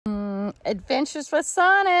Adventures with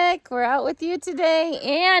Sonic. We're out with you today.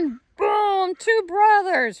 And boom, two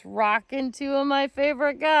brothers rocking two of my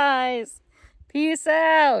favorite guys. Peace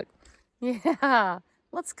out. Yeah,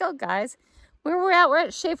 let's go, guys. Where we're at, we're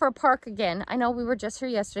at Schaefer Park again. I know we were just here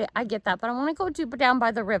yesterday. I get that, but I want to go down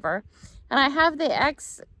by the river. And I have the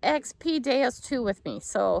XP Deus 2 with me.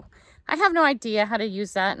 So I have no idea how to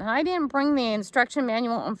use that. And I didn't bring the instruction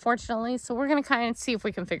manual, unfortunately. So we're going to kind of see if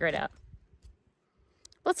we can figure it out.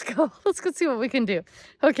 Let's go. Let's go see what we can do.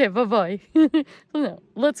 Okay, bye-bye. No,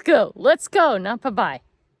 let's go. Let's go. Not bye-bye.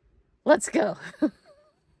 Let's go.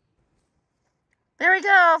 There we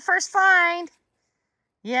go. First find.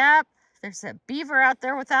 Yep. There's a beaver out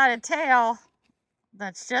there without a tail.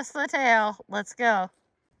 That's just the tail. Let's go.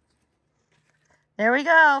 There we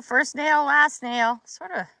go. First nail, last nail.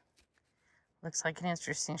 Sort of looks like an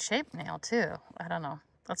interesting shaped nail, too. I don't know.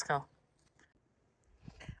 Let's go.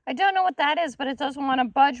 I don't know what that is, but it doesn't want to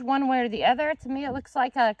budge one way or the other. To me, it looks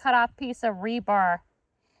like a cut off piece of rebar.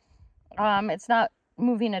 It's not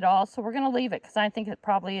moving at all, so we're going to leave it because I think it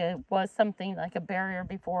probably was something like a barrier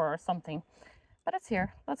before or something. But it's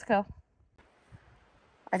here. Let's go.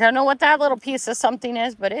 I don't know what that little piece of something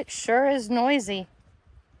is, but it sure is noisy.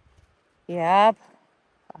 Yep.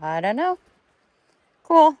 I don't know.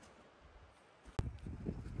 Cool.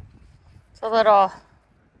 It's a little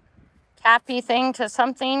cappy thing to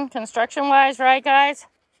something construction-wise, right, guys?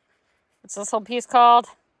 What's this little piece called?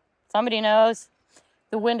 Somebody knows.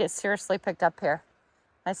 The wind is seriously picked up here.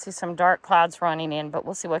 I see some dark clouds running in, but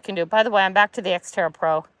we'll see what I can do. By the way, I'm back to the Xterra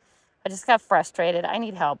Pro. I just got frustrated. I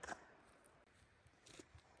need help.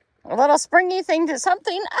 A little springy thing to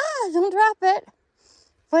something. Ah, don't drop it.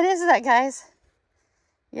 What is that, guys?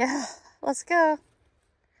 Yeah, let's go.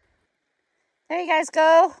 There you guys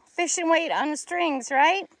go. Fishing weight on the strings,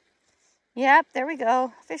 right? Yep, there we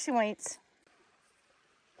go. Fishing weights.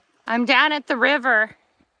 I'm down at the river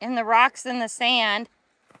in the rocks and the sand.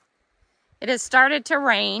 It has started to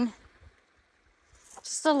rain.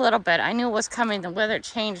 Just a little bit. I knew it was coming. The weather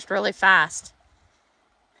changed really fast.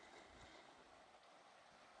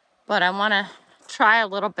 But I want to try a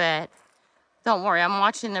little bit. Don't worry, I'm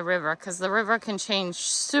watching the river because the river can change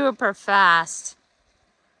super fast.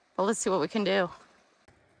 But let's see what we can do.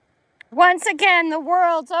 Once again, the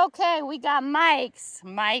world's okay. We got Mike's.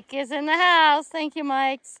 Mike is in the house. Thank you,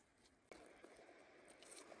 Mike's.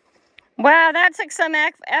 Wow, that took some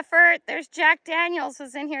effort. There's Jack Daniels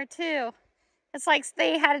was in here too. It's like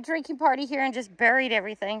they had a drinking party here and just buried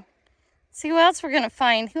everything. See who else we're going to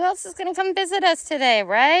find. Who else is going to come visit us today,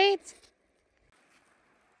 right?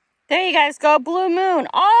 There you guys go. Blue Moon.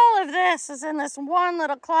 All of this is in this one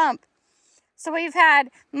little clump. So we've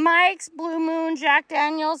had Mike's, Blue Moon, Jack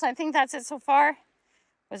Daniels. I think that's it so far.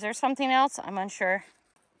 Was there something else? I'm unsure.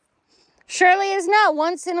 Surely is not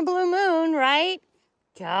once in a blue moon, right?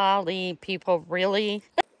 Golly, people, really?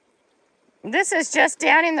 This is just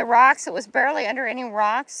down in the rocks. It was barely under any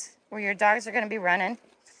rocks where your dogs are going to be running.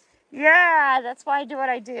 Yeah, that's why I do what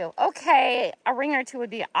I do. Okay, a ring or two would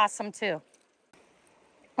be awesome, too.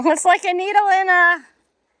 It's like a needle in a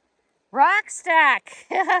rock stack,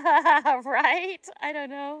 right? I don't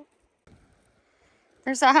know.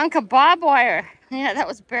 There's a hunk of barbed wire. Yeah, that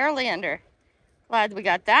was barely under. Glad we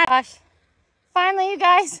got that. Gosh. Finally, you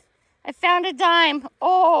guys, I found a dime.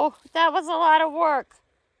 Oh, that was a lot of work.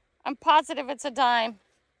 I'm positive it's a dime.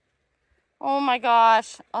 Oh my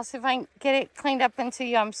gosh. I'll see if I can get it cleaned up into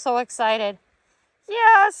you. I'm so excited.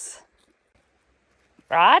 Yes.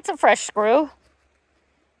 That's a fresh screw.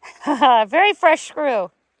 Very fresh screw.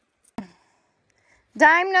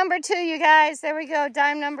 Dime number 2, you guys. There we go.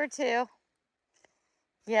 Dime number 2.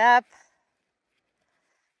 Yep.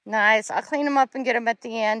 Nice. I'll clean them up and get them at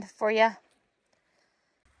the end for you.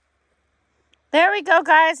 There we go,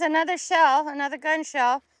 guys. Another shell. Another gun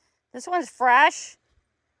shell. This one's fresh.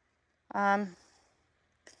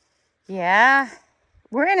 Yeah.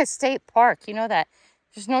 We're in a state park. You know that.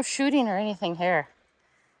 There's no shooting or anything here.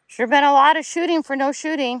 Sure been a lot of shooting for no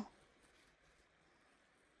shooting.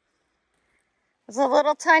 There's a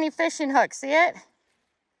little tiny fishing hook. See it?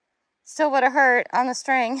 Still would have hurt on the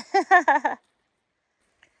string.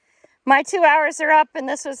 My 2 hours are up, and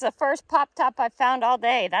this was the first pop top I found all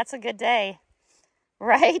day. That's a good day,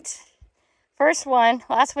 right? First one.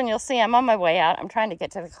 Last one you'll see. I'm on my way out. I'm trying to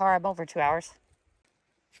get to the car. I'm over 2 hours.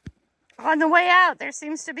 On the way out, there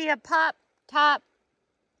seems to be a pop top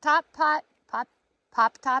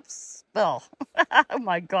spill. Oh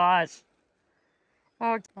my gosh.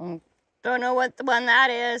 Oh, don't know what the one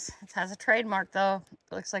that is. It has a trademark though.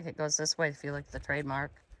 It looks like it goes this way if you look at the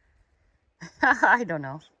trademark. I don't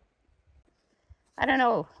know. I don't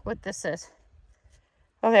know what this is.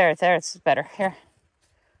 Oh, there, it's better. Here,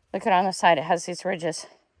 look at on the side. It has these ridges.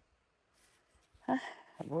 Huh,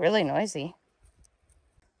 really noisy.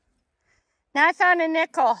 Now I found a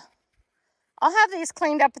nickel. I'll have these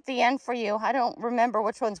cleaned up at the end for you. I don't remember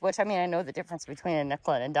which one's which. I mean, I know the difference between a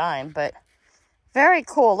nickel and a dime, but very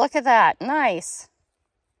cool. Look at that. Nice.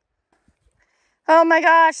 Oh my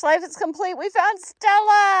gosh, life is complete. We found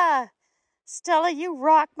Stella. Stella, you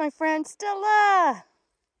rock, my friend. Stella.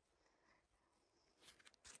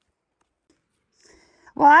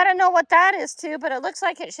 Well, I don't know what that is too, but it looks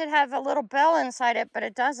like it should have a little bell inside it, but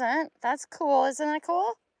it doesn't. That's cool. Isn't that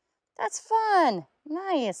cool? That's fun.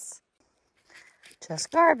 Nice.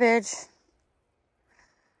 Just garbage.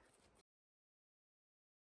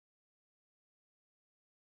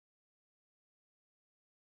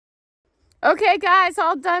 Okay, guys,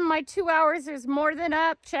 all done. My 2 hours is more than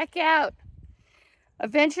up. Check out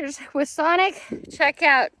Adventures with Sonic. Check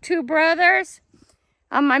out Two Brothers.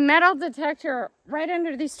 My metal detector right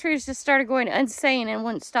under these trees just started going insane and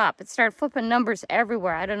wouldn't stop. It started flipping numbers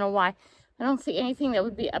everywhere. I don't know why. I don't see anything that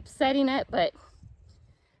would be upsetting it, but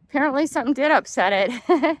apparently something did upset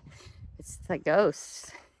it. It's the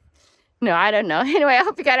ghosts. No, I don't know. Anyway, I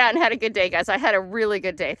hope you got out and had a good day, guys. I had a really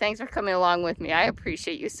good day. Thanks for coming along with me. I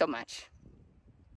appreciate you so much.